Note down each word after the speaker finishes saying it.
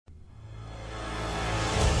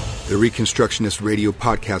The Reconstructionist Radio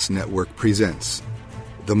Podcast Network presents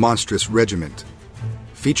The Monstrous Regiment,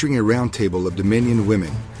 featuring a roundtable of Dominion women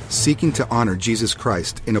seeking to honor Jesus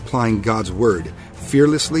Christ in applying God's Word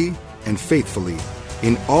fearlessly and faithfully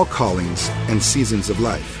in all callings and seasons of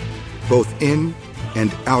life, both in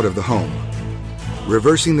and out of the home,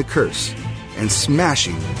 reversing the curse and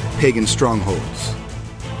smashing pagan strongholds.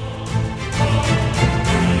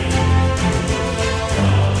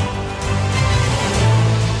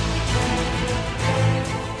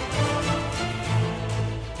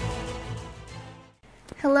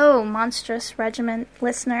 Hello, Monstrous Regiment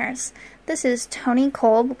listeners. This is Toni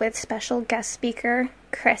Kolb with special guest speaker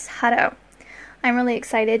Christ Hutto. I'm really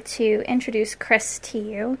excited to introduce Chris to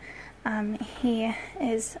you. He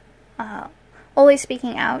is always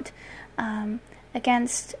speaking out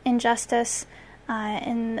against injustice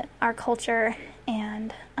in our culture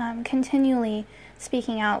and continually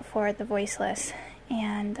speaking out for the voiceless.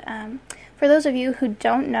 And for those of you who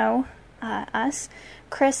don't know us,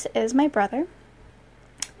 Chris is my brother.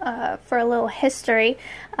 For a little history,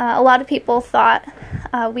 a lot of people thought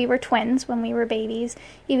we were twins when we were babies,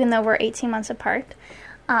 even though we're 18 months apart.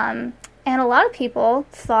 And a lot of people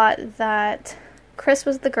thought that Chris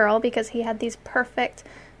was the girl because he had these perfect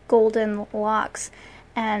golden locks,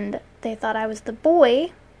 and they thought I was the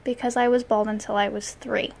boy because I was bald until I was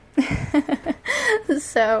 3.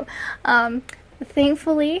 So,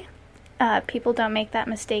 thankfully, people don't make that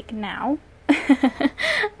mistake now.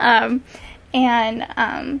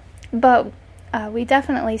 But we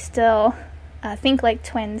definitely still think like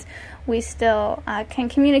twins. We still can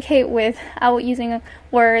communicate without using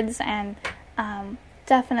words, and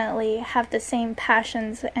definitely have the same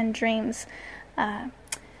passions and dreams.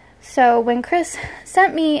 So when Chris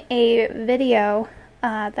sent me a video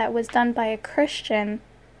that was done by a Christian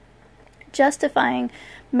justifying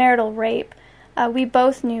marital rape, we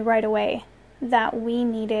both knew right away that we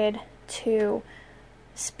needed to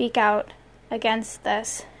speak out against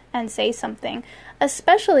this and say something,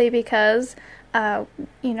 especially because,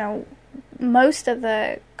 most of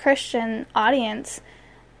the Christian audience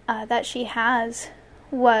that she has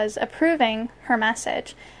was approving her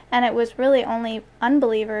message, and it was really only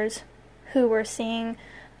unbelievers who were seeing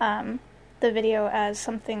the video as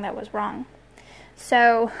something that was wrong.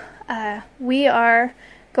 So we are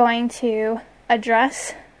going to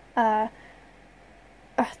address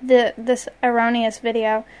this erroneous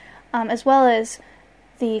video, as well as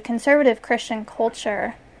the conservative Christian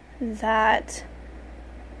culture that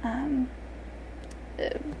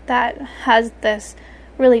has this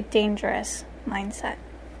really dangerous mindset.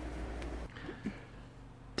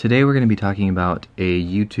 Today we're going to be talking about a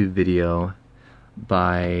YouTube video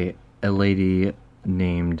by a lady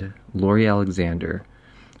named Lori Alexander.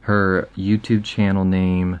 Her YouTube channel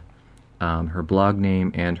name, her blog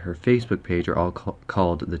name, and her Facebook page are all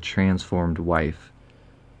called The Transformed Wife.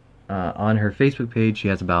 On her Facebook page, she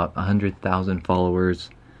has about 100,000 followers.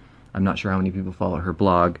 I'm not sure how many people follow her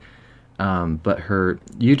blog, but her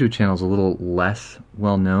YouTube channel is a little less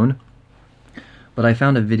well-known. But I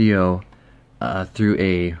found a video through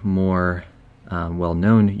a more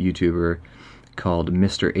well-known YouTuber called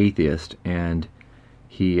Mr. Atheist, and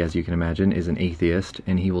he, as you can imagine, is an atheist,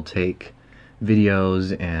 and he will take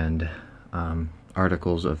videos and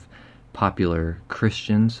articles of popular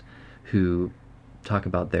Christians who talk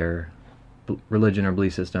about their religion or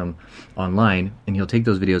belief system online, and he'll take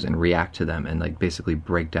those videos and react to them and basically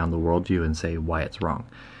break down the worldview and say why it's wrong.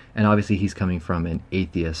 And obviously he's coming from an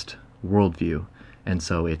atheist worldview, and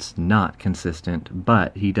so it's not consistent,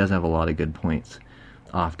 but he does have a lot of good points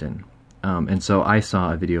often. And so I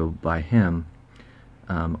saw a video by him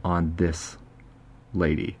on this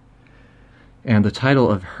lady. And the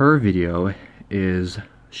title of her video is,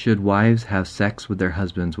 "Should Wives Have Sex with Their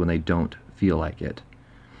Husbands When They Don't Feel Like It?"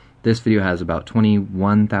 This video has about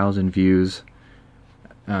 21,000 views,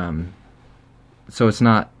 so it's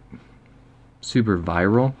not super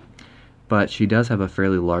viral, but she does have a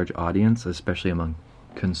fairly large audience, especially among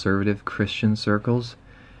conservative Christian circles,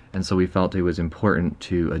 and so we felt it was important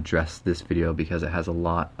to address this video because it has a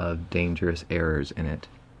lot of dangerous errors in it.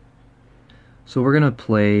 So we're going to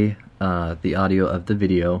play the audio of the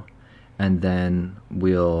video, and then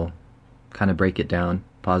we'll kind of break it down,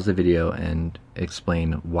 pause the video, and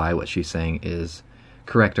explain why what she's saying is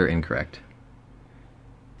correct or incorrect.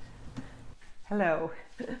 Hello.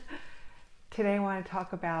 Today I want to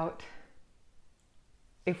talk about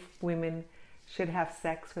if women should have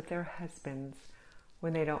sex with their husbands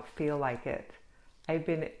when they don't feel like it. I've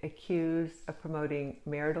been accused of promoting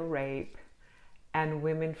marital rape, and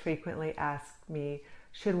women frequently ask me,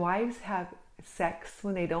 should wives have sex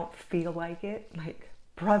when they don't feel like it? Like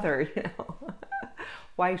brother,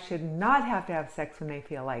 Wives should not have to have sex when they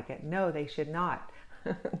feel like it. No, they should not.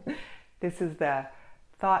 This is the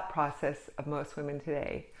thought process of most women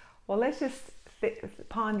today. Well, let's just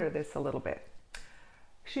ponder this a little bit.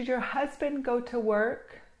 Should your husband go to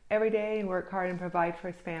work every day and work hard and provide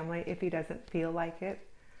for his family if he doesn't feel like it?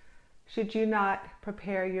 Should you not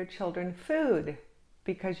prepare your children food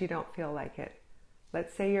because you don't feel like it?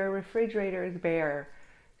 Let's say your refrigerator is bare.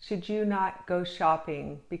 Should you not go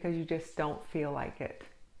shopping because you just don't feel like it?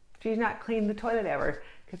 Should you not clean the toilet ever?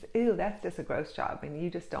 Because, ew, that's just a gross job and you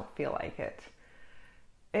just don't feel like it.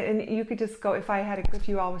 And you could just go, if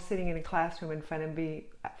you all were sitting in a classroom in front of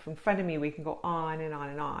me, we can go on and on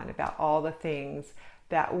and on about all the things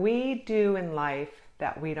that we do in life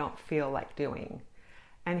that we don't feel like doing.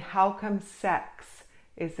 And how come sex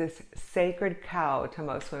is this sacred cow to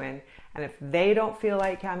most women? And if they don't feel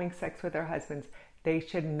like having sex with their husbands, they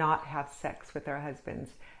should not have sex with their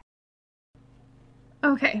husbands.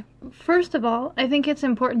 Okay, first of all, I think it's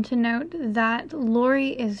important to note that Lori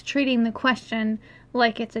is treating the question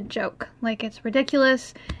like it's a joke, like it's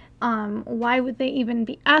ridiculous. Why would they even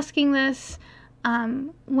be asking this?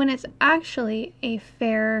 When it's actually a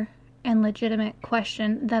fair and legitimate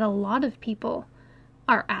question that a lot of people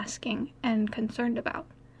are asking and concerned about.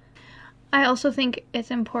 I also think it's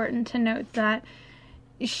important to note that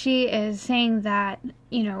she is saying that,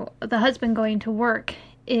 the husband going to work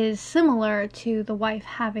is similar to the wife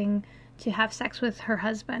having to have sex with her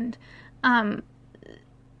husband.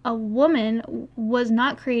 A woman was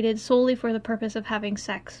not created solely for the purpose of having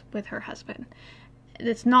sex with her husband.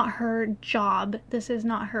 It's not her job. This is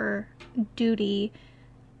not her duty.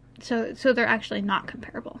 So they're actually not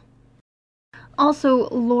comparable. Also,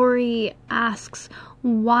 Lori asks,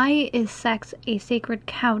 why is sex a sacred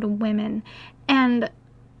cow to women? And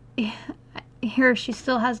here she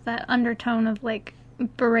still has that undertone of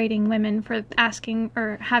berating women for asking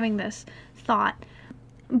or having this thought.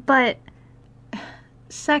 But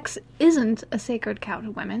sex isn't a sacred cow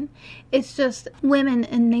to women. It's just women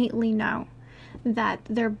innately know that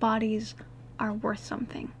their bodies are worth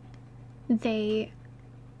something. They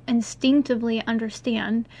instinctively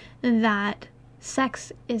understand that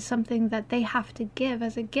sex is something that they have to give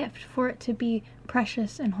as a gift for it to be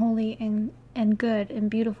precious and holy and good and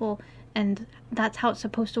beautiful, and that's how it's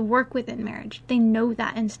supposed to work within marriage. They know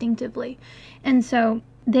that instinctively. And so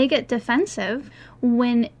they get defensive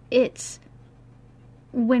when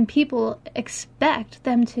people expect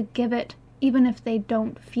them to give it even if they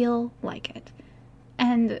don't feel like it.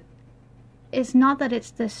 And it's not that it's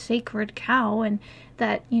this sacred cow and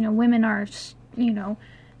that, women are,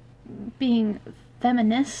 being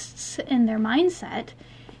feminists in their mindset.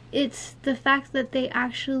 It's the fact that they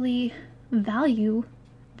actually value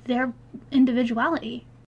their individuality.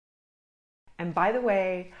 And by the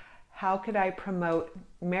way, how could I promote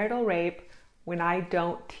marital rape when I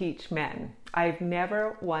don't teach men? I've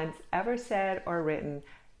never once ever said or written,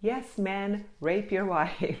 yes, men, rape your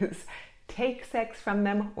wives. Take sex from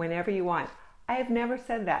them whenever you want. I have never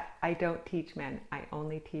said that. I don't teach men. I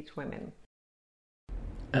only teach women.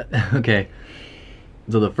 Okay.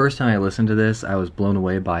 So the first time I listened to this, I was blown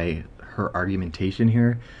away by her argumentation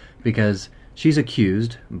here, because she's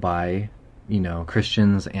accused by,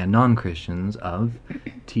 Christians and non-Christians of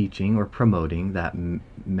teaching or promoting that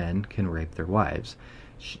men can rape their wives.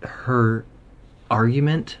 Her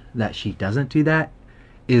argument that she doesn't do that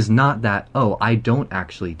is not that, I don't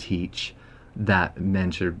actually teach that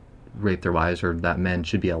men should rape their wives or that men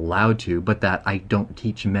should be allowed to, but that I don't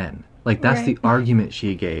teach men. That's right. The argument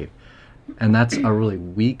she gave. And that's a really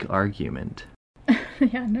weak argument.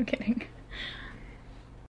 Yeah, no kidding.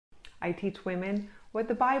 I teach women what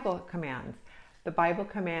the Bible commands. The Bible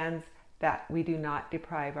commands that we do not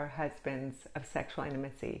deprive our husbands of sexual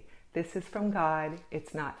intimacy. This is from God.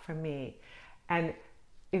 It's not from me. And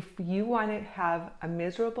if you want to have a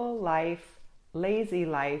miserable life, lazy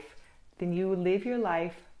life, then you live your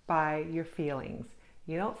life by your feelings.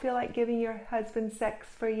 You don't feel like giving your husband sex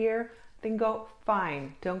for a year? Then go,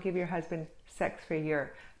 fine, don't give your husband sex for a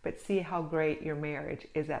year, but see how great your marriage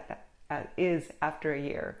is after a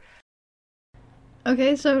year.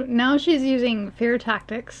 Okay, so now she's using fear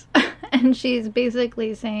tactics, and she's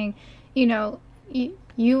basically saying, you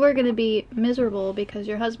are going to be miserable because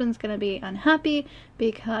your husband's going to be unhappy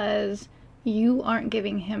because you aren't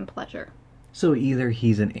giving him pleasure. So either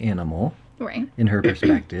he's an animal, right, in her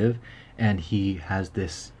perspective, and he has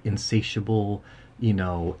this insatiable,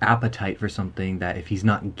 appetite for something that if he's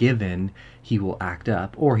not given, he will act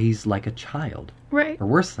up, or he's like a child. Right. Or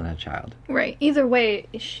worse than a child. Right. Either way,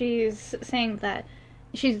 she's saying that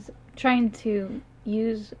she's trying to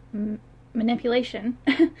use manipulation,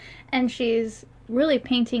 and she's really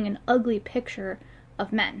painting an ugly picture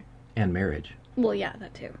of men. And marriage. Well, yeah,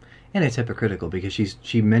 that too. And it's hypocritical because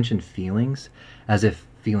she mentioned feelings as if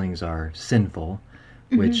feelings are sinful,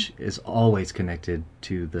 which is always connected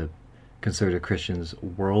to the conservative Christian's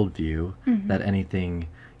worldview, that anything,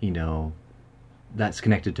 that's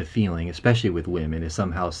connected to feeling, especially with women, is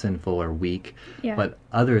somehow sinful or weak. Yeah. But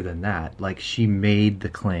other than that, she made the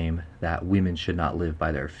claim that women should not live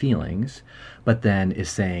by their feelings, but then is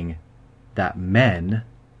saying that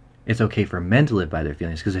it's okay for men to live by their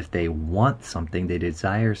feelings, because if they want something, they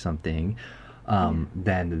desire something,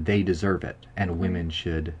 then they deserve it, and women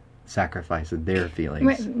should sacrifice their feelings.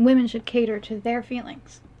 Right. Women should cater to their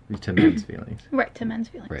feelings. To men's feelings. Right, to men's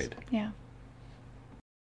feelings. Right. Yeah.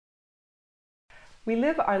 We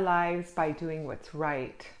live our lives by doing what's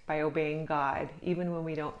right, by obeying God, even when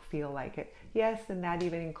we don't feel like it. Yes, and that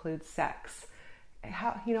even includes sex.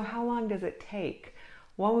 How long does it take?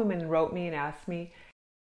 One woman wrote me and asked me,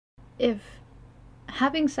 if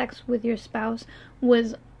having sex with your spouse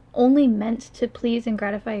was only meant to please and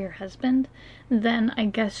gratify your husband, then I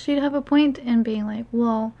guess she'd have a point in being like,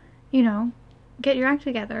 well, get your act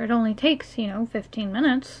together. It only takes, 15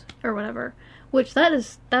 minutes or whatever. Which that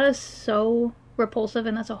is so repulsive,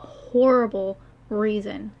 and that's a horrible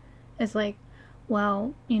reason. It's like,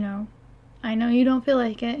 well, I know you don't feel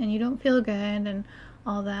like it and you don't feel good and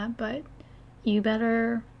all that, but you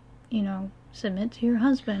better, submit to your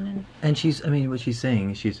husband. And what she's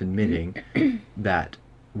saying, she's admitting that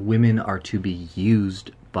women are to be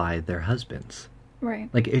used by their husbands. Right.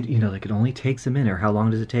 It only takes a minute, or how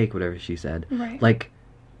long does it take, whatever she said. Right.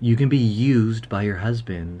 You can be used by your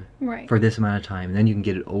husband for this amount of time, and then you can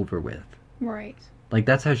get it over with. Right.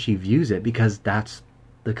 That's how she views it, because that's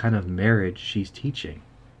the kind of marriage she's teaching.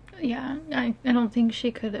 Yeah, I don't think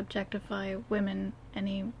she could objectify women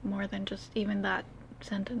any more than just even that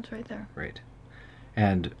sentence right there. Right.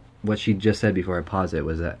 And what she just said before I pause it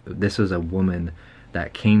was that this was a woman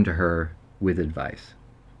that came to her with advice,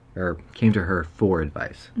 or came to her for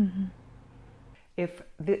advice. Mm-hmm. If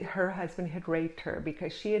her husband had raped her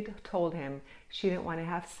because she had told him she didn't want to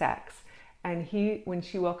have sex, and when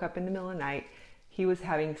she woke up in the middle of the night, he was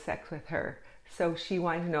having sex with her. So she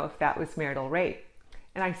wanted to know if that was marital rape.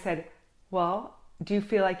 And I said, well, do you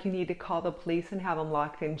feel like you need to call the police and have him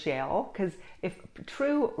locked in jail? Because if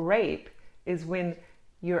true rape is when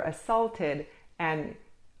you're assaulted and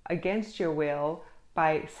against your will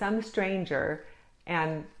by some stranger,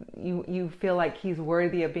 and you feel like he's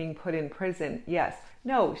worthy of being put in prison, yes.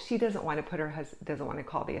 No, she doesn't want to doesn't want to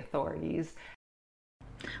call the authorities.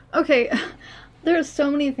 Okay, there's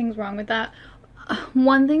so many things wrong with that.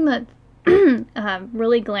 One thing that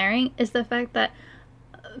really glaring is the fact that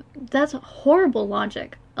that's horrible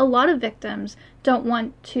logic. A lot of victims don't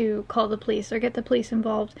want to call the police or get the police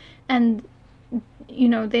involved, and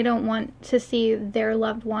they don't want to see their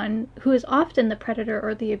loved one, who is often the predator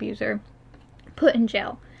or the abuser, put in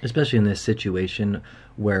jail. Especially in this situation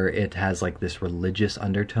where it has this religious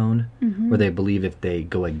undertone, where they believe if they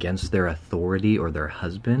go against their authority or their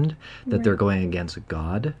husband, that they're going against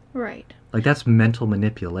God. Right. That's mental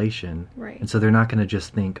manipulation. Right. And so they're not going to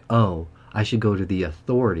just think, oh, I should go to the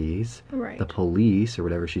authorities, the police, or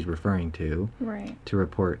whatever she's referring to, to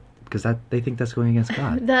report, because they think that's going against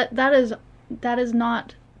God. That is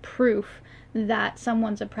not proof that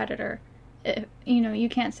someone's a predator. You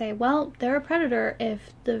can't say, well, they're a predator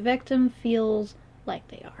if the victim feels like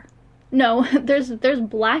they are. No, there's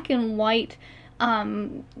black and white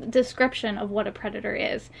description of what a predator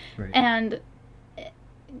is. Right. And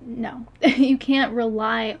no, you can't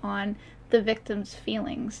rely on the victim's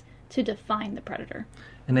feelings to define the predator.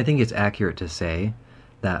 And I think it's accurate to say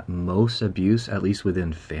that most abuse, at least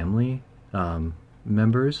within family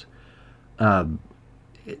members,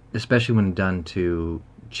 especially when done to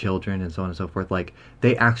children and so on and so forth,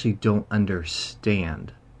 they actually don't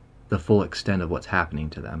understand the full extent of what's happening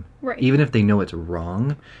to them. Right. Even if they know it's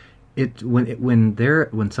wrong,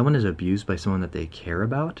 when someone is abused by someone that they care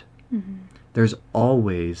about, there's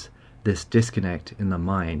always this disconnect in the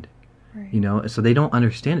mind. Right. So they don't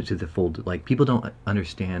understand it to the full. People don't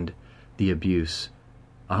understand the abuse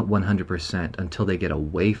 100% until they get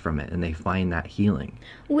away from it and they find that healing.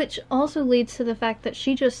 Which also leads to the fact that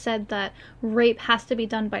she just said that rape has to be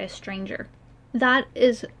done by a stranger. That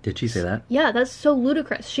is... Did she say that? Yeah, that's so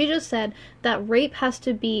ludicrous. She just said that rape has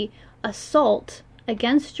to be assault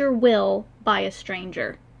against your will by a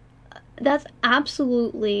stranger. That's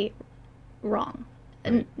absolutely wrong.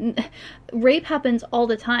 Right. Rape happens all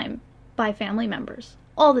the time by family members.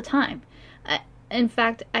 All the time. in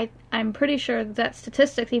fact, I'm pretty sure that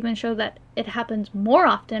statistics even show that it happens more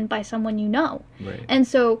often by someone you know. Right. And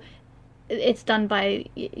so it's done by,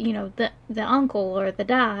 you know, the uncle or the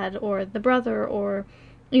dad or the brother or,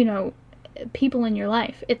 you know, people in your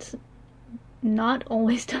life. It's not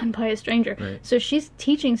always done by a stranger. Right. So she's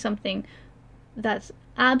teaching something that's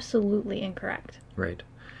absolutely incorrect. Right.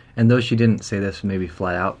 And though she didn't say this maybe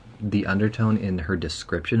flat out, the undertone in her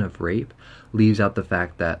description of rape leaves out the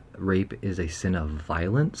fact that rape is a sin of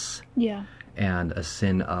violence. Yeah. And a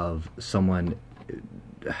sin of someone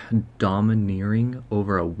domineering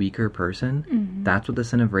over a weaker person. Mm-hmm. That's what the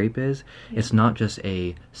sin of rape is. Yeah. It's not just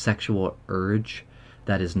a sexual urge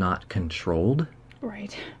that is not controlled.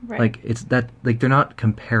 Right. Right. Like, it's that, like, they're not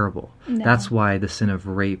comparable. No. That's why the sin of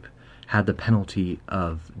rape had the penalty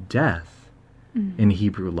of death in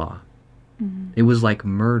Hebrew law. Mm-hmm. It was like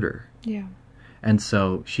murder. Yeah. And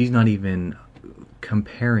so she's not even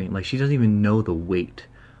comparing, like, she doesn't even know the weight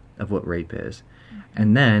of what rape is. Mm-hmm.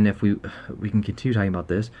 And then if we can continue talking about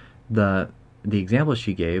this, the example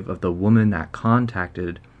she gave of the woman that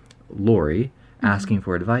contacted Lori asking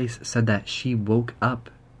for advice said that she woke up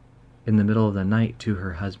in the middle of the night to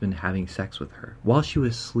her husband having sex with her while she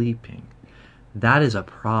was sleeping. That is a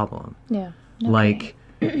problem. Yeah. Okay. Like,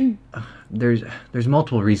 there's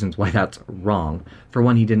multiple reasons why that's wrong. For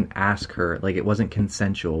one, he didn't ask her. Like, it wasn't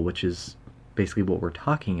consensual, which is basically what we're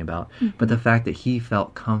talking about. Mm-hmm. But the fact that he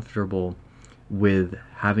felt comfortable with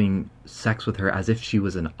having sex with her as if she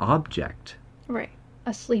was an object. Right.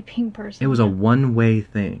 A sleeping person. It was a one-way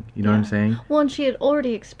thing. You know what I'm saying? Well, and she had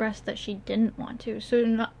already expressed that she didn't want to.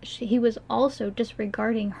 So he was also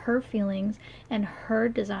disregarding her feelings and her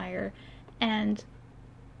desire and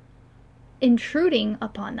intruding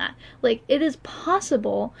upon that. Like, it is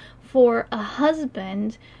possible for a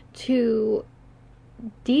husband to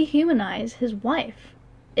dehumanize his wife.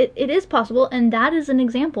 It is possible, and that is an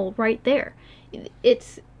example right there.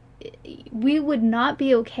 We would not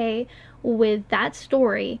be okay with that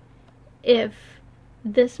story if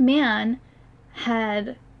this man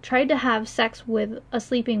had tried to have sex with a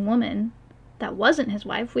sleeping woman that wasn't his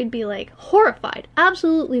wife. We'd be like horrified,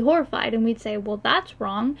 absolutely horrified, and we'd say, well, that's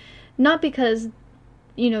wrong. Not because,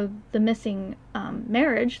 you know, the missing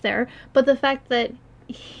marriage there, but the fact that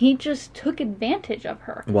he just took advantage of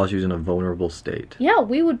her. While she was in a vulnerable state. Yeah,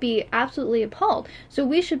 we would be absolutely appalled. So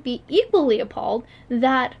we should be equally appalled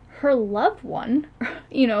that her loved one,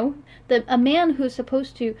 you know, a man who's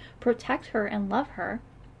supposed to protect her and love her,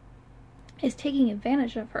 is taking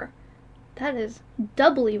advantage of her. That is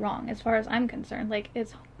doubly wrong as far as I'm concerned. Like,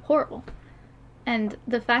 it's horrible. And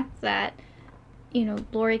the fact that, you know,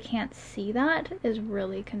 Lori can't see that is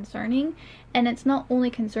really concerning. And it's not only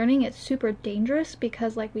concerning, it's super dangerous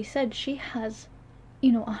because, like we said, she has,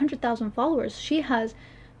 you know, 100,000 followers. She has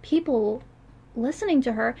people listening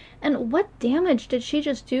to her. And what damage did she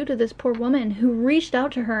just do to this poor woman who reached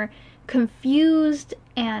out to her confused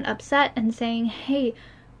and upset and saying, hey,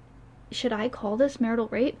 should I call this marital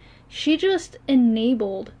rape? She just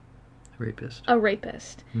enabled a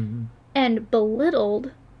rapist mm-hmm. and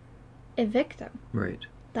belittled a victim. Right.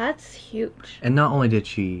 That's huge. And not only did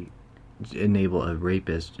she enable a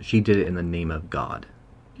rapist, she did it in the name of God.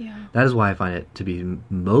 Yeah. That is why I find it to be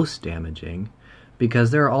most damaging,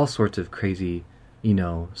 because there are all sorts of crazy, you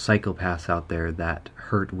know, psychopaths out there that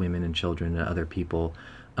hurt women and children and other people,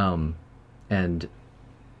 and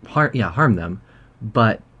harm them.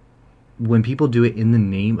 But when people do it in the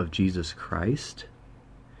name of Jesus Christ,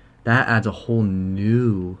 that adds a whole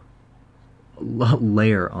new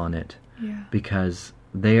layer on it. Yeah. Because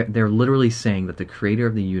they're literally saying that the creator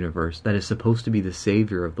of the universe, that is supposed to be the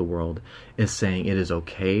savior of the world, is saying it is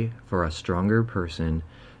okay for a stronger person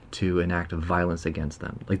to enact violence against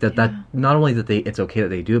them. Like that not only that it's okay that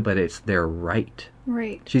they do it, but it's their right.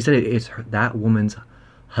 Right. She said it's that woman's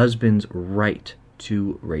husband's right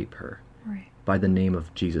to rape her. Right. By the name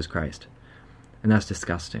of Jesus Christ. And that's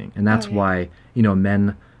disgusting. And that's why, you know,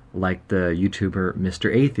 men like the YouTuber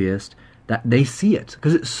Mr. Atheist, that they see it.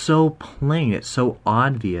 Because it's so plain, it's so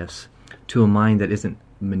obvious to a mind that isn't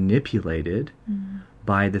manipulated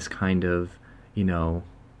by this kind of, you know,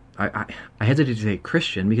 I hesitate to say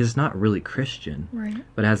Christian because it's not really Christian. Right.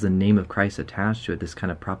 But it has the name of Christ attached to it, this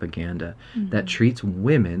kind of propaganda that treats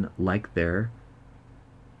women like they're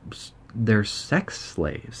sex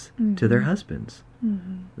slaves to their husbands.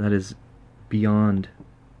 That is beyond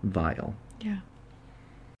vile. Yeah.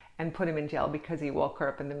 And put him in jail because he woke her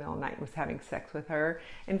up in the middle of the night and was having sex with her.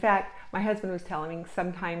 In fact, my husband was telling me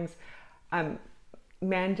sometimes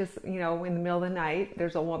men just, you know, in the middle of the night,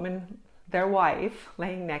 there's a woman, their wife,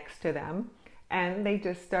 laying next to them, and they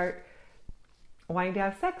just start wanting to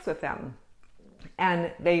have sex with them.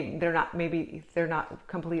 And they're not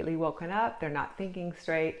completely woken up. They're not thinking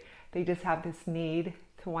straight. They just have this need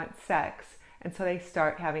to want sex. And so they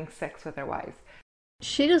start having sex with their wives.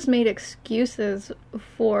 She just made excuses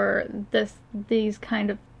for this kind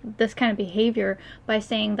of behavior by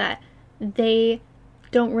saying that they're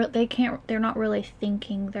not really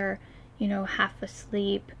thinking, they're, half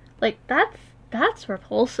asleep. Like, that's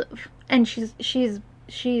repulsive. And she's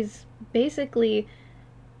basically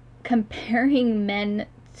comparing men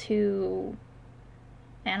to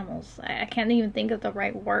animals. I can't even think of the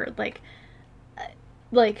right word.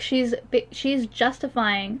 Like she's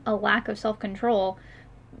justifying a lack of self-control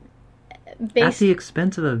at the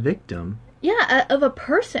expense of a victim. Yeah, of a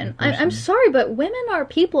person. I'm sorry, but women are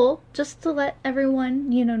people. Just to let everyone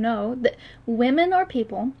know that women are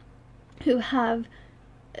people who have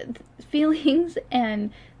feelings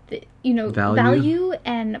and value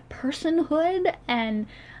and personhood and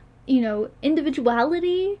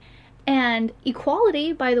individuality and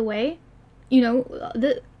equality. By the way,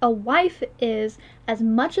 a wife is as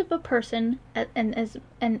much of a person and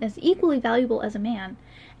as equally valuable as a man.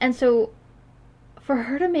 And so for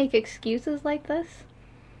her to make excuses like this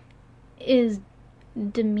is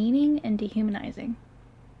demeaning and dehumanizing.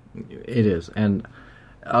 It is. And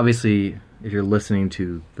obviously, if you're listening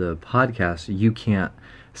to the podcast, you can't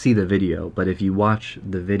see the video. But if you watch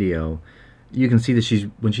the video, you can see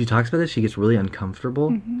that when she talks about this, she gets really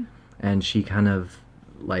uncomfortable. Mm-hmm. And she kind of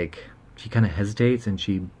hesitates, and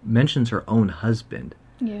she mentions her own husband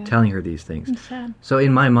telling her these things. It's sad. So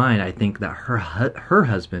in my mind, I think that her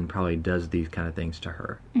husband probably does these kind of things to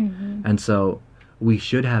her. Mm-hmm. And so we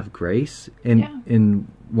should have grace in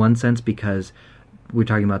one sense, because we're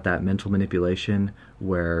talking about that mental manipulation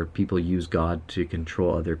where people use God to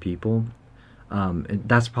control other people. And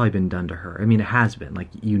that's probably been done to her. I mean, it has been.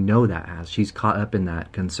 She's caught up in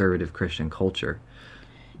that conservative Christian culture.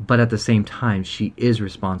 But at the same time, she is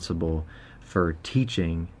responsible for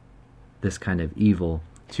teaching this kind of evil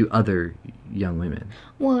to other young women.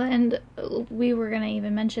 Well, and we were going to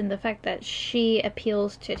even mention the fact that she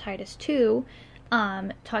appeals to Titus 2,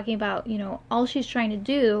 talking about, all she's trying to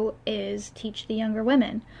do is teach the younger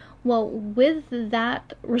women. Well, with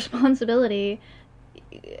that responsibility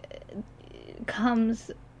comes,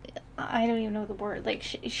 I don't even know the word,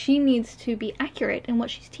 she needs to be accurate in what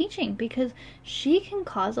she's teaching, because she can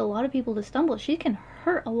cause a lot of people to stumble. She can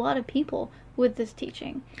hurt a lot of people with this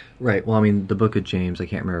teaching. Right. Well, I mean, the book of James, I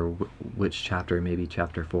can't remember which chapter, maybe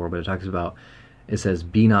chapter 4, but it says,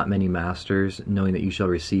 "Be not many masters, knowing that you shall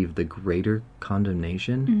receive the greater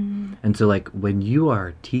condemnation." Mm-hmm. And so, when you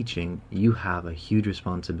are teaching, you have a huge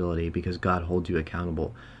responsibility, because God holds you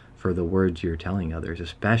accountable for the words you're telling others,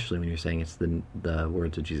 especially when you're saying it's the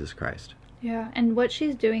words of Jesus Christ. Yeah, and what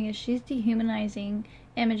she's doing is she's dehumanizing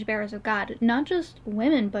image bearers of God, not just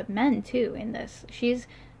women but men too. In this, she's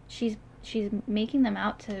making them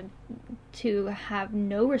out to have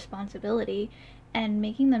no responsibility and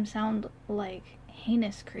making them sound like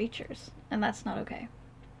heinous creatures, and that's not okay.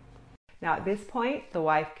 Now at this point, the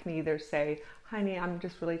wife can either say, "Honey, I'm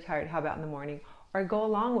just really tired, how about in the morning?" or go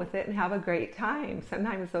along with it and have a great time.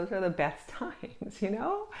 Sometimes those are the best times,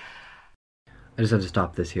 I just have to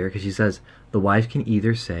stop this here, because she says the wife can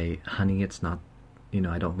either say, "Honey, it's not,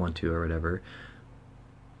 I don't want to," or whatever.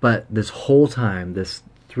 But this whole time, this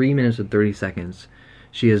 3 minutes and 30 seconds,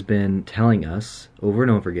 she has been telling us over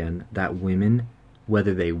and over again that women,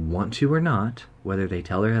 whether they want to or not, whether they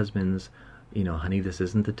tell their husbands, "Honey, this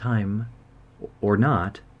isn't the time," or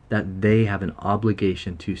not, that they have an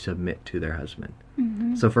obligation to submit to their husband.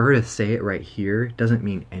 Mm-hmm. So for her to say it right here doesn't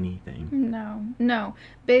mean anything. No.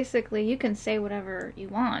 Basically, you can say whatever you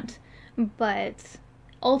want, but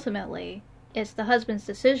ultimately, it's the husband's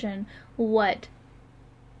decision what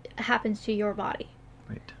happens to your body.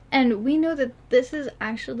 Right. And we know that this is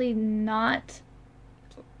actually not...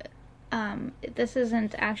 this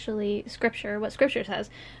isn't actually Scripture, what Scripture says.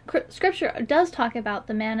 Scripture does talk about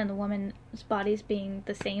the man and the woman's bodies being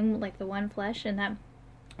the same, like the one flesh, and that,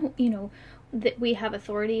 that we have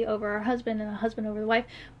authority over our husband and a husband over the wife,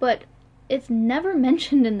 but it's never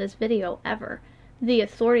mentioned in this video, ever, the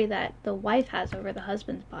authority that the wife has over the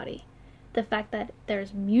husband's body. The fact that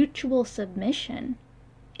there's mutual submission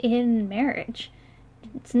in marriage,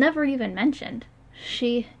 it's never even mentioned.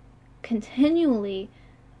 She continually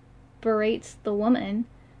berates the woman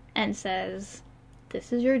and says,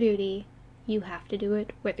 "This is your duty, you have to do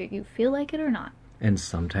it whether you feel like it or not." And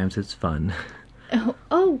sometimes it's fun.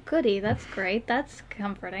 Oh, goody, that's great, that's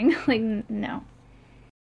comforting. No.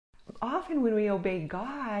 Often when we obey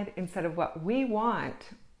God instead of what we want,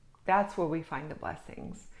 that's where we find the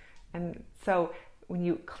blessings. And so when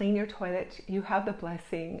you clean your toilet, you have the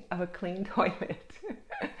blessing of a clean toilet.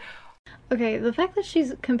 Okay, the fact that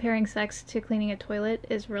she's comparing sex to cleaning a toilet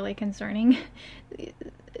is really concerning.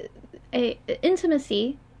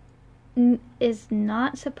 Intimacy is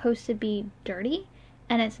not supposed to be dirty,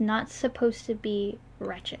 and it's not supposed to be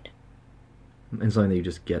wretched. And something that you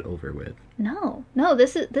just get over with. No,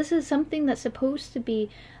 this is something that's supposed to be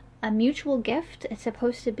a mutual gift. It's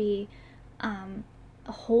supposed to be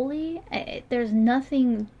holy. There's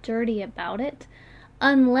nothing dirty about it.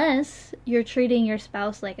 Unless you're treating your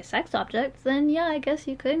spouse like a sex object, then yeah, I guess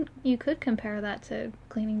you could compare that to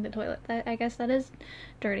cleaning the toilet. I guess that is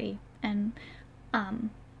dirty, and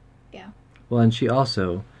yeah. Well, and she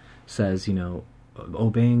also says,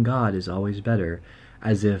 obeying God is always better,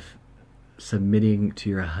 as if submitting to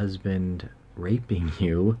your husband raping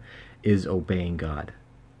you is obeying God.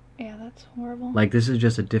 Yeah, that's horrible. Like, this is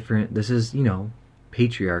just this is,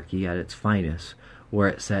 patriarchy at its finest, where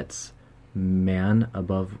it sets man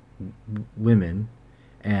above women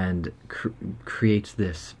and creates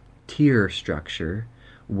this tier structure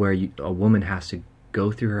where a woman has to go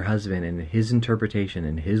through her husband and his interpretation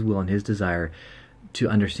and his will and his desire to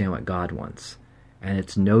understand what God wants. And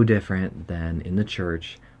it's no different than in the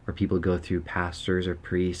church where people go through pastors or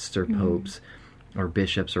priests or popes or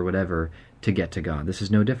bishops or whatever to get to God. This is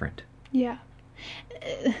no different. Yeah.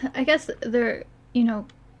 I guess there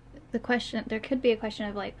could be a question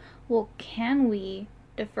of like, well, can we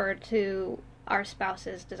defer to our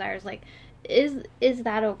spouse's desires? Like, is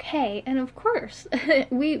that okay? And of course,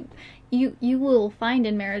 you will find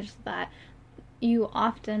in marriage that you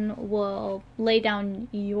often will lay down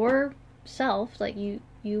yourself, like you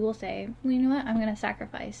will say, well, you know what, I'm going to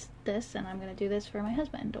sacrifice this and I'm going to do this for my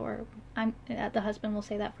husband, or the husband will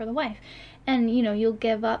say that for the wife, and you'll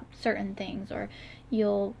give up certain things, or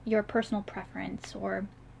your personal preference or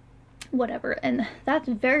whatever, and that's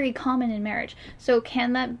very common in marriage. So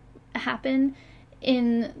can that happen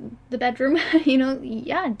in the bedroom?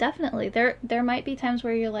 Yeah, definitely. There might be times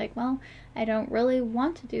where you're like, well, I don't really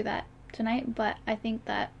want to do that tonight, but I think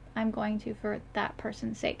that I'm going to for that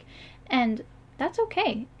person's sake, and that's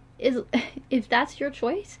okay. If that's your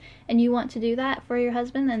choice and you want to do that for your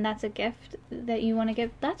husband, and that's a gift that you want to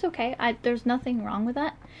give, that's okay. There's nothing wrong with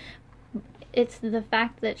that. It's the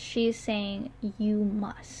fact that she's saying you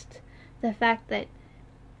must. The fact that,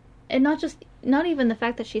 and not even the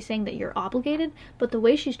fact that she's saying that you're obligated, but the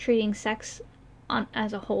way she's treating sex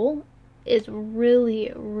as a whole is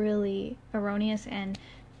really, really erroneous and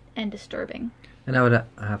disturbing. And I would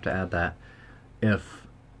have to add that if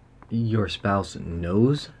your spouse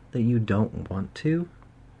knows that you don't want to,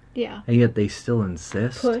 yeah, and yet they still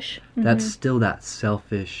insist, push, that's still that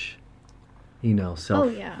selfish,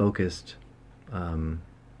 self-focused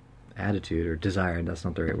attitude or desire. That's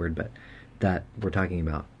not the right word, but that we're talking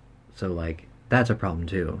about. So, like, that's a problem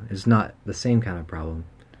too. It's not the same kind of problem.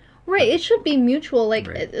 Right. It should be mutual. Like,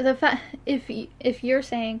 right. The fact, if you're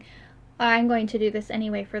saying, I'm going to do this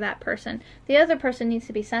anyway for that person, the other person needs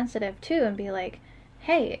to be sensitive too and be like,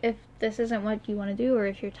 hey, if this isn't what you want to do, or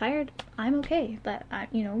if you're tired, I'm okay, but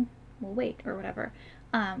we'll wait, or whatever.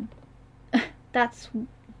 That's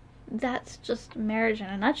just marriage in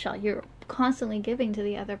a nutshell. You're constantly giving to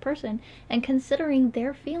the other person and considering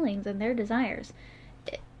their feelings and their desires.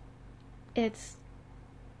 It's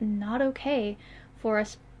not okay for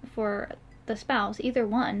the spouse, either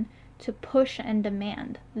one, to push and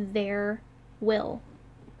demand their will.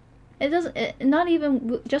 It doesn't, not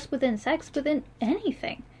even just within sex, within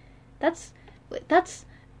anything.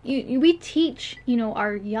 We teach,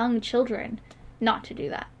 our young children not to do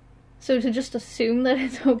that. So to just assume that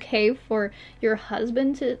it's okay for your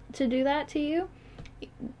husband to do that to you,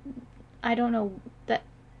 I don't know, that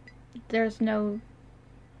there's no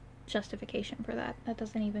justification for that. That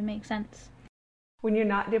doesn't even make sense. When you're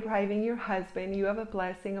not depriving your husband, you have a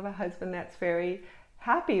blessing of a husband that's very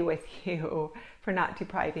happy with you for not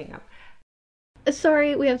depriving him.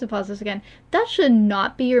 Sorry, we have to pause this again. That should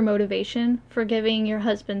not be your motivation for giving your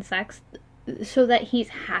husband sex, so that he's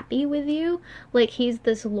happy with you, like he's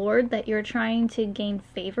this lord that you're trying to gain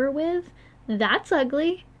favor with. That's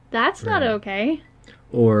ugly. That's not okay.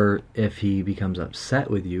 Or if he becomes upset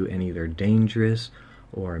with you and either dangerous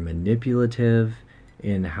or manipulative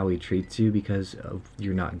in how he treats you because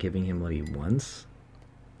you're not giving him what he wants,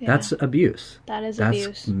 that's abuse. That's abuse.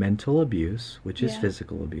 That's mental abuse, which is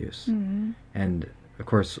physical abuse. Mm-hmm. And of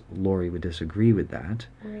course, Lori would disagree with that.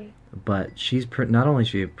 Right. But she's not only is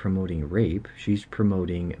she promoting rape, she's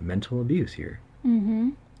promoting mental abuse here.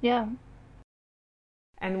 Mm-hmm. Yeah.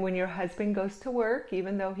 And when your husband goes to work,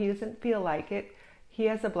 even though he doesn't feel like it, he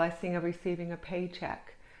has a blessing of receiving a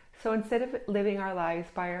paycheck. So instead of living our lives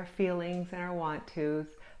by our feelings and our want-tos,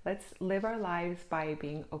 let's live our lives by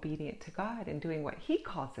being obedient to God and doing what He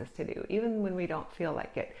calls us to do, even when we don't feel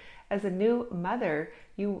like it. As a new mother,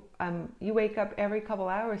 you wake up every couple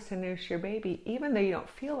hours to nurse your baby, even though you don't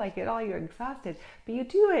feel like it at all, you're exhausted, but you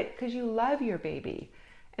do it because you love your baby.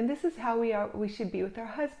 And this is how we should be with our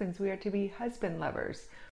husbands. We are to be husband lovers.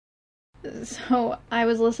 So I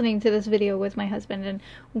was listening to this video with my husband, and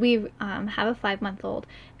we have a 5-month-old,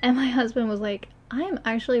 and my husband was like, I am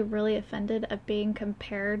actually really offended of being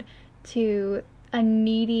compared to a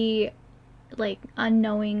needy, like,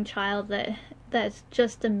 unknowing child that's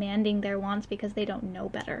just demanding their wants because they don't know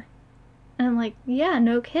better. And I'm like, yeah,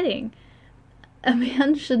 no kidding. A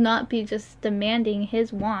man should not be just demanding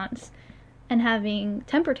his wants and having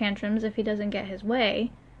temper tantrums if he doesn't get his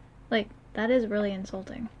way. Like, that is really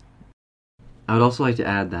insulting. I would also like to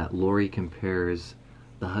add that Lori compares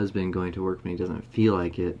the husband going to work when he doesn't feel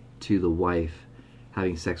like it to the wife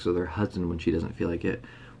having sex with her husband when she doesn't feel like it,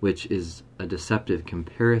 which is a deceptive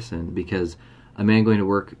comparison because a man going to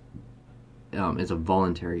work is a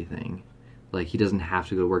voluntary thing. Like, he doesn't have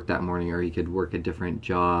to go to work that morning, or he could work a different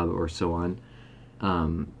job or so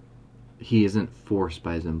on. He isn't forced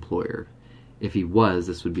by his employer. If he was,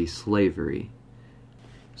 this would be slavery.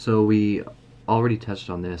 So we already touched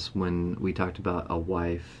on this when we talked about a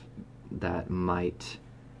wife that might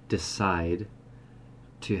decide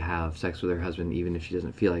to have sex with her husband even if she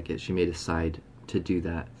doesn't feel like it. She may decide to do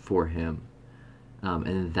that for him.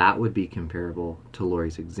 And that would be comparable to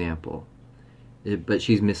Lori's example. But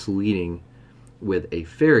she's misleading with a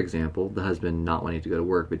fair example, the husband not wanting to go to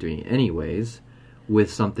work but doing it anyways,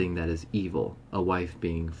 with something that is evil. A wife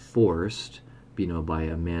being forced, by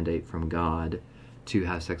a mandate from God, to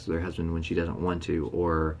have sex with her husband when she doesn't want to,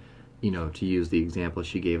 or, to use the example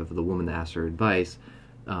she gave of the woman that asked her advice,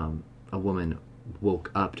 a woman woke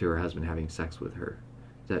up to her husband having sex with her,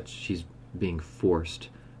 that she's being forced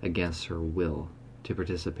against her will to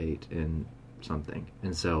participate in something.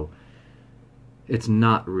 And so it's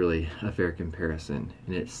not really a fair comparison,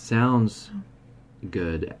 and it sounds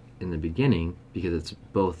good in the beginning because it's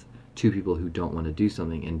both two people who don't want to do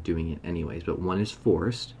something and doing it anyways, but one is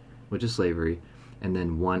forced, which is slavery, and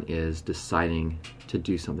then one is deciding to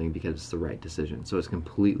do something because it's the right decision. So it's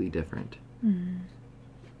completely different. Mm-hmm.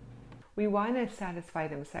 We want to satisfy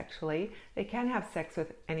them sexually. They can't have sex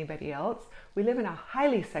with anybody else. We live in a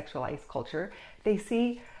highly sexualized culture. They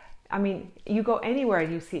see, you go anywhere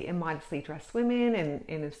and you see immodestly dressed women, and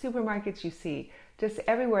in the supermarkets you see just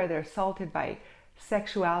everywhere they're assaulted by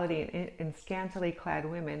sexuality and scantily clad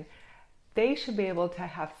women. They should be able to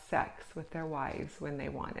have sex with their wives when they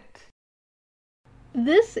want it.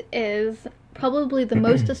 This is probably the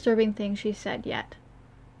most disturbing thing she said yet.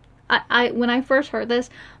 When I first heard this,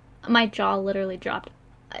 my jaw literally dropped.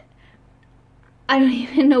 I don't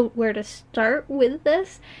even know where to start with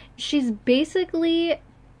this. She's basically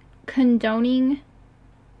condoning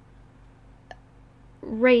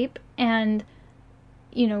rape and,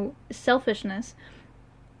 selfishness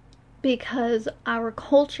because our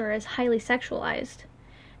culture is highly sexualized.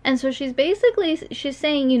 And so she's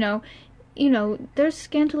saying, there's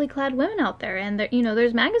scantily clad women out there, and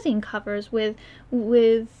there's magazine covers with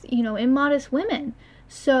immodest women.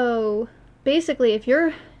 So basically, if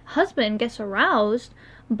your husband gets aroused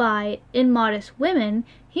by immodest women,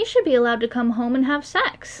 he should be allowed to come home and have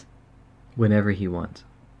sex whenever he wants.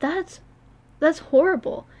 That's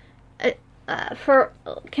horrible.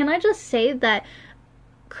 Can I just say that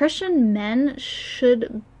Christian men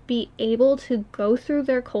should be able to go through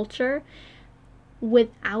their culture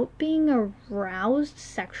without being aroused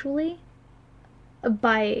sexually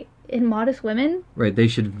by immodest women? Right, they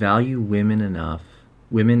should value women enough,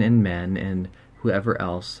 women and men and whoever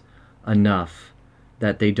else, enough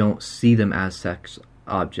that they don't see them as sex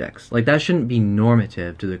objects. Like, that shouldn't be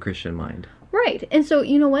normative to the Christian mind. Right. And so,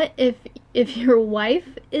 you know what? If your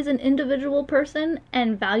wife is an individual person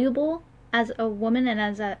and valuable as a woman and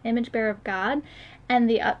as an image bearer of God, and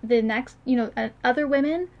the next, other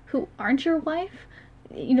women who aren't your wife,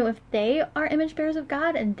 if they are image bearers of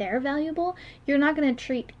God and they're valuable, you're not going to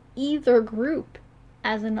treat either group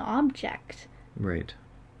as an object. Right.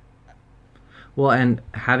 Well, and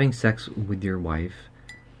having sex with your wife,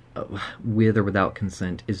 with or without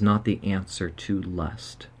consent, is not the answer to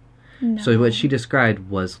lust. No. So what she described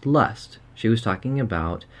was lust. She was talking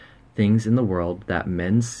about things in the world that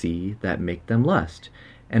men see that make them lust.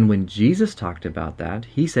 And when Jesus talked about that,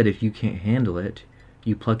 he said if you can't handle it,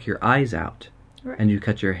 you pluck your eyes out. Right. And you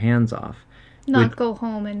cut your hands off. Not go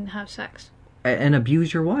home and have sex. And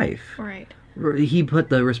abuse your wife. Right. He put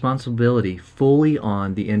the responsibility fully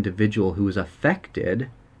on the individual who was affected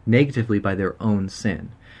negatively by their own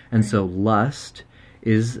sin. And so lust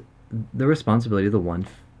is the responsibility of the one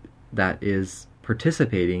that is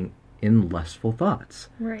participating in lustful thoughts.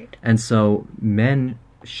 Right. And so men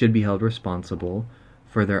should be held responsible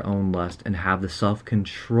for their own lust and have the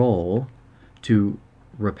self-control to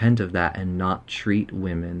repent of that and not treat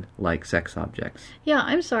women like sex objects. Yeah,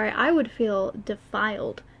 I'm sorry. I would feel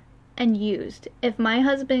defiled and used if my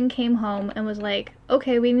husband came home and was like,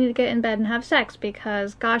 okay, we need to get in bed and have sex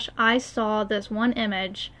because, gosh, I saw this one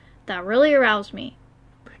image that really aroused me.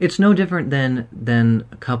 It's no different than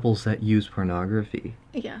couples that use pornography.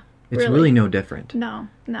 Yeah. It's really no different. No.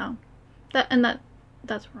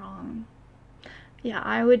 That's wrong. Yeah,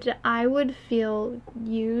 I would feel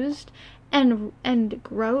used and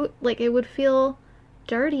gross, like it would feel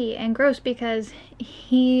dirty and gross because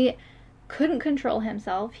he couldn't control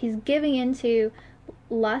himself. He's giving into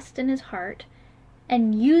lust in his heart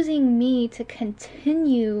and using me to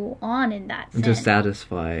continue on in that sin. To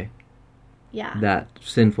satisfy that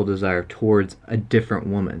sinful desire towards a different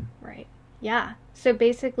woman. Right. Yeah. So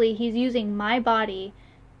basically he's using my body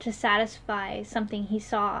to satisfy something he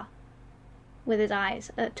saw with his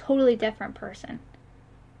eyes, a totally different person.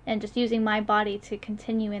 And just using my body to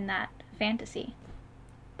continue in that fantasy.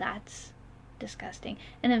 That's disgusting.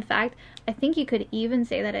 And in fact, I think you could even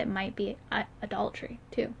say that it might be adultery,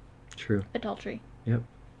 too. True. Adultery. Yep.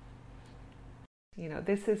 You know,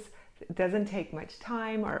 it doesn't take much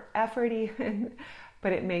time or effort even,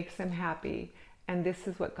 but it makes them happy. And this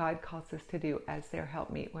is what God calls us to do as their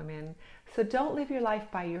helpmeet women. So don't live your life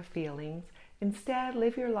by your feelings. Instead,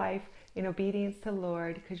 live your life in obedience to the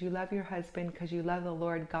Lord because you love your husband, because you love the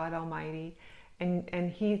Lord God Almighty,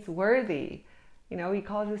 and He's worthy. You know, He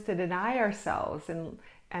calls us to deny ourselves,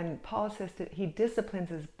 and Paul says that He disciplines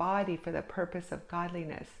His body for the purpose of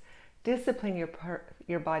godliness. Discipline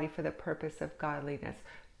your body for the purpose of godliness.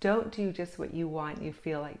 Don't do just what you want, you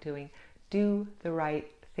feel like doing. Do the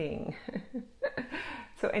right thing.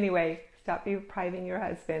 So anyway, stop depriving your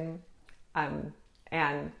husband,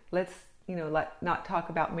 and let's not talk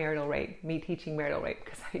about marital rape, me teaching marital rape,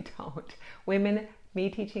 because I don't. Me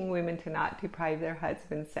teaching women to not deprive their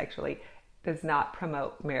husbands sexually does not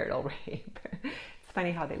promote marital rape. It's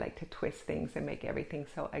funny how they like to twist things and make everything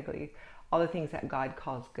so ugly. All the things that God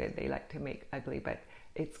calls good, they like to make ugly, but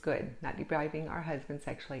it's good. Not depriving our husbands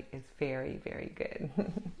sexually is very, very good.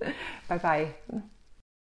 Bye-bye.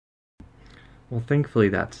 Well, thankfully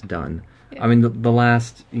that's done. Yeah. I mean, the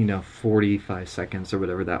last, 45 seconds or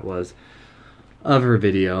whatever that was of her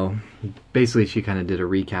video, basically she kind of did a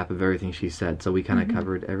recap of everything she said. So we kind of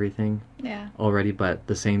covered everything already, but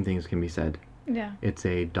the same things can be said. Yeah. It's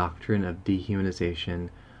a doctrine of dehumanization,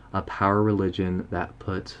 a power religion that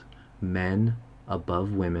puts men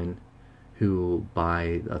above women who,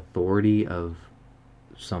 by authority of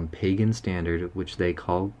some pagan standard, which they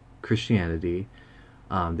call Christianity,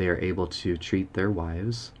 they are able to treat their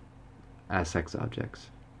wives as sex objects.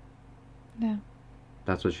 Yeah.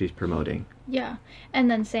 That's what she's promoting. Yeah. And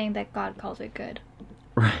then saying that God calls it good.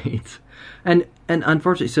 Right. And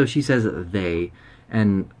unfortunately, so she says they,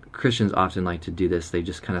 and Christians often like to do this. They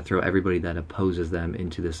just kind of throw everybody that opposes them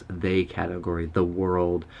into this they category, the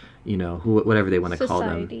world, whatever they want to call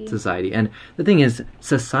them. Society. And the thing is,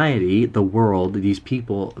 society, the world, these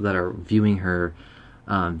people that are viewing her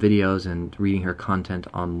videos and reading her content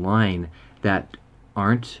online that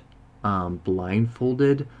aren't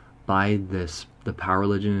blindfolded by the power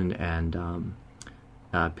religion and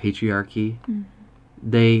patriarchy,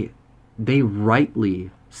 they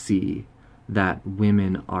rightly see that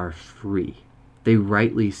women are free. They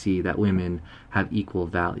rightly see that women have equal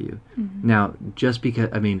value. Now, just because,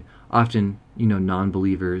 often,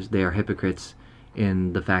 non-believers, they are hypocrites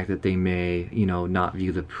in the fact that they may, not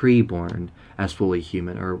view the preborn as fully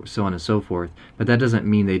human or so on and so forth. But that doesn't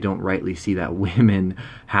mean they don't rightly see that women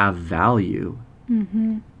have value.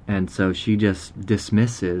 And so she just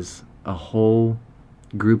dismisses a whole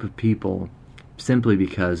group of people simply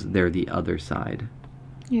because they're the other side.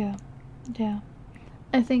 Yeah.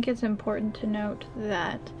 I think it's important to note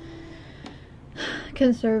that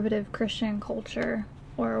conservative Christian culture,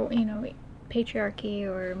 or, patriarchy,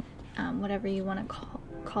 or whatever you want to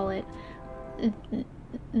call it,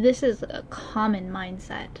 this is a common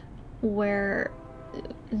mindset where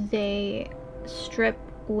they strip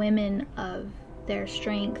women of their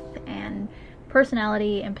strength and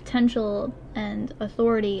personality and potential and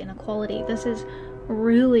authority and equality. This is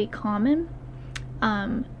really common,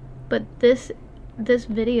 but this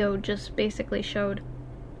video just basically showed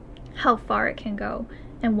how far it can go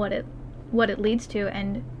and what it leads to,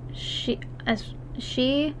 and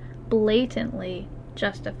she blatantly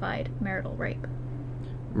justified marital rape.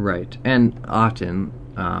 Right. And often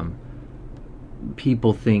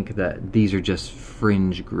people think that these are just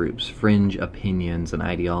fringe groups, fringe opinions and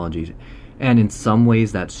ideologies. And in some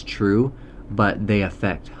ways that's true, but they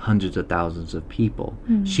affect hundreds of thousands of people.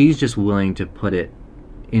 She's just willing to put it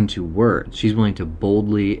into words. She's willing to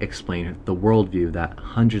boldly explain the worldview that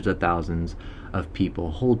hundreds of thousands of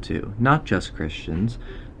people hold to. Not just Christians,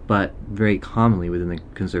 but very commonly within the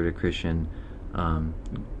conservative Christian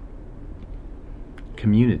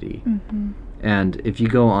community. And if you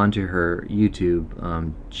go onto her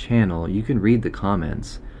YouTube channel, you can read the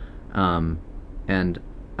comments. And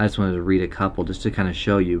I just wanted to read a couple just to kind of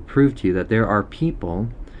show you, prove to you that there are people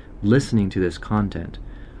listening to this content.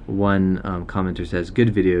 One commenter says, "Good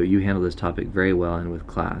video, you handle this topic very well and with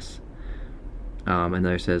class."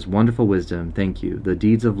 Another says, "Wonderful wisdom, thank you. The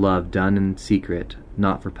deeds of love done in secret,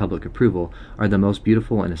 not for public approval, are the most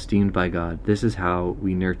beautiful and esteemed by God. This is how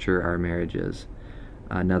we nurture our marriages."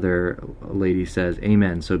 Another lady says,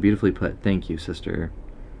 "Amen, so beautifully put. Thank you, sister."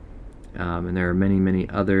 And there are many, many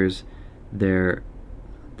others there.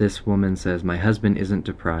 This woman says, "My husband isn't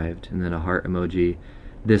deprived," and then a heart emoji.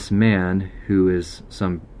 This man, who is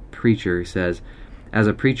some preacher, says, "As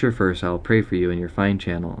a preacher first, I'll pray for you in your fine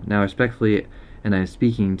channel. Now, respectfully, and I'm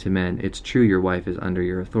speaking to men, it's true your wife is under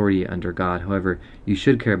your authority under God. However, you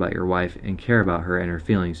should care about your wife and care about her and her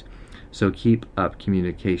feelings. So keep up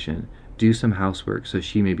communication. Do some housework so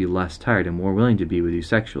she may be less tired and more willing to be with you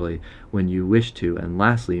sexually when you wish to. And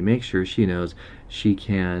lastly, make sure she knows she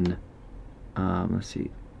can..." Let's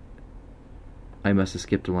see. I must have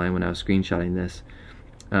skipped a line when I was screenshotting this.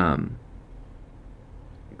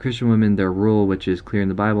 Christian women, their rule, which is clear in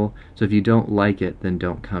the Bible. So if you don't like it, then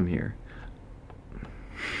don't come here.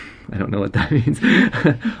 I don't know what that means.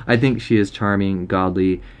 I think she is charming,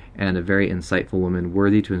 godly, and a very insightful woman,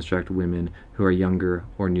 worthy to instruct women who are younger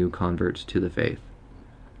or new converts to the faith.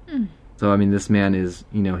 So, I mean, this man is,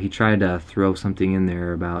 he tried to throw something in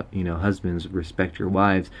there about, husbands, respect your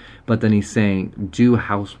wives, but then he's saying, do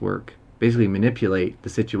housework. Basically manipulate the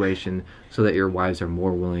situation so that your wives are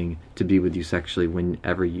more willing to be with you sexually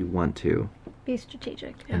whenever you want to. Be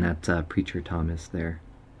strategic. Yeah. And that's Preacher Thomas there.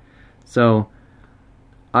 So,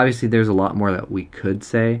 obviously there's a lot more that we could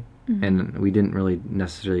say, and we didn't really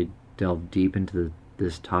necessarily delve deep into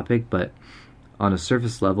this topic, but on a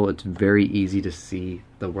surface level, it's very easy to see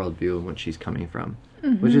the worldview in which she's coming from,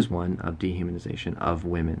 which is one of dehumanization of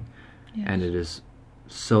women. Yes. And it is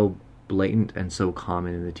so blatant and so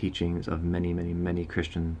common in the teachings of many, many, many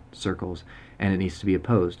Christian circles, and it needs to be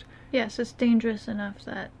opposed. Yes, it's dangerous enough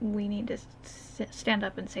that we need to stand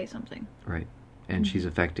up and say something. Right. And she's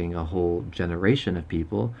affecting a whole generation of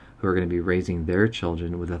people who are going to be raising their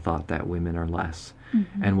children with the thought that women are less.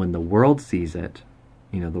 And when the world sees it,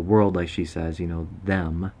 the world, like she says,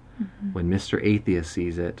 them, when Mr. Atheist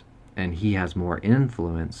sees it, and he has more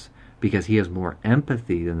influence because he has more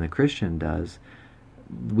empathy than the Christian does,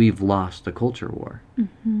 we've lost the culture war.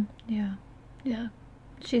 Yeah.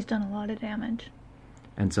 She's done a lot of damage.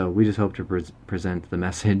 And so we just hope to present the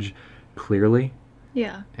message clearly.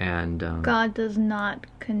 Yeah. And God does not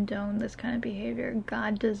condone this kind of behavior.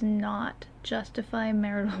 God does not justify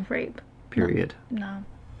marital rape. Period. No.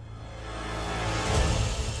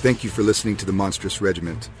 Thank you for listening to the Monstrous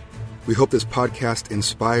Regiment. We hope this podcast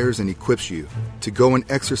inspires and equips you to go and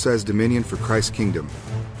exercise dominion for Christ's kingdom.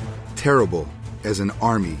 Terrible as an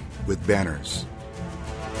army with banners.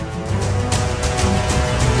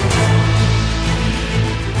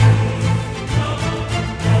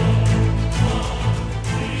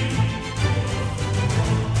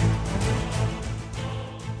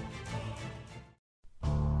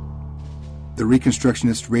 The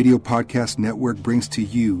Reconstructionist Radio Podcast Network brings to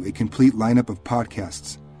you a complete lineup of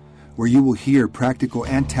podcasts where you will hear practical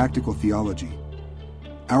and tactical theology.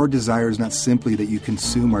 Our desire is not simply that you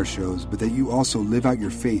consume our shows, but that you also live out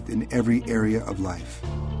your faith in every area of life.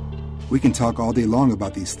 We can talk all day long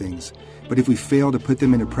about these things, but if we fail to put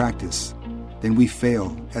them into practice, then we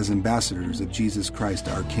fail as ambassadors of Jesus Christ,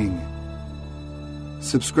 our King.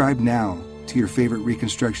 Subscribe now to your favorite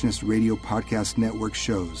Reconstructionist Radio Podcast Network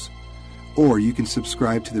shows, or you can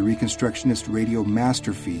subscribe to the Reconstructionist Radio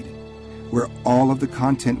Master Feed, where all of the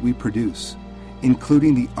content we produce,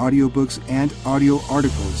 including the audiobooks and audio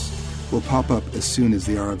articles, will pop up as soon as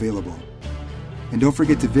they are available. And don't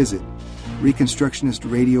forget to visit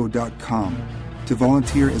ReconstructionistRadio.com to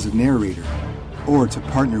volunteer as a narrator or to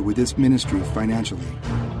partner with this ministry financially.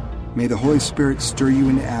 May the Holy Spirit stir you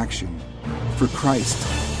into action for Christ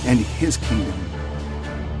and His kingdom.